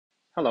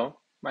Hello,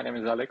 my name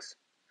is Alex,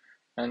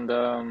 and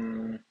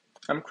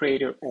I'm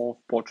creator of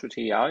Portrait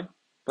AI,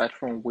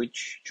 platform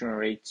which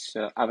generates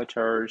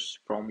avatars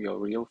from your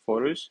real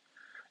photos.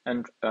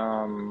 And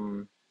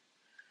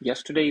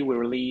yesterday we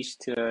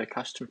released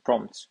custom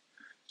prompts,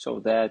 so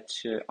that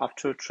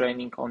after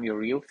training on your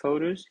real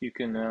photos, you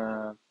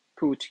can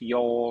put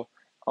your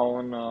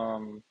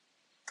own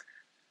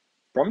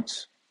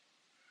prompts.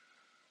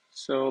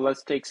 So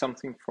let's take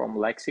something from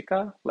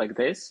Lexica, like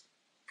this,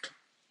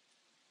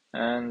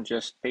 and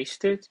just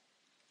paste it.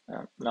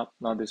 Not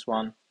this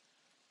one,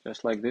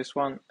 just like this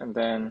one, and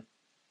then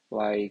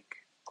like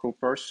cool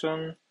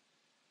person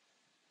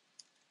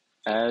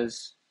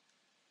as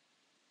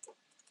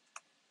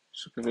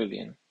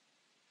supervillain.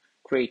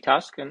 Create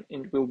task and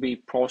it will be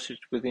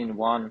processed within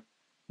 1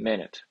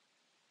 minute.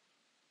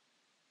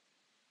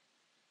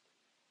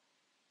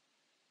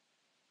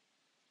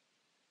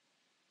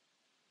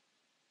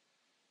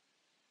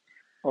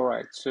 All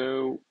right,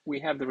 so we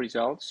have the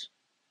results,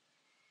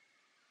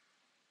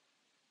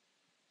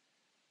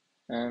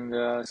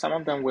 and some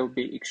of them will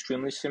be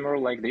extremely similar,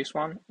 like this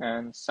one,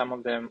 and some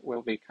of them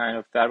will be kind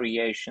of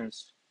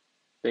deviations.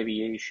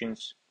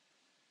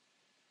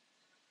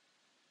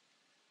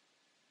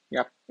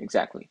 Yep,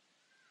 exactly.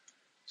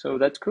 So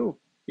that's cool.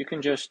 You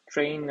can just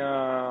train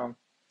neural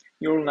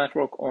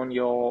network on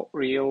your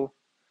real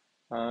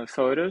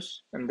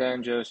photos, and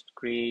then just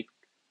create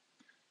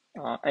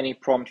any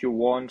prompt you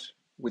want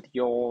with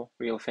your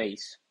real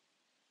face.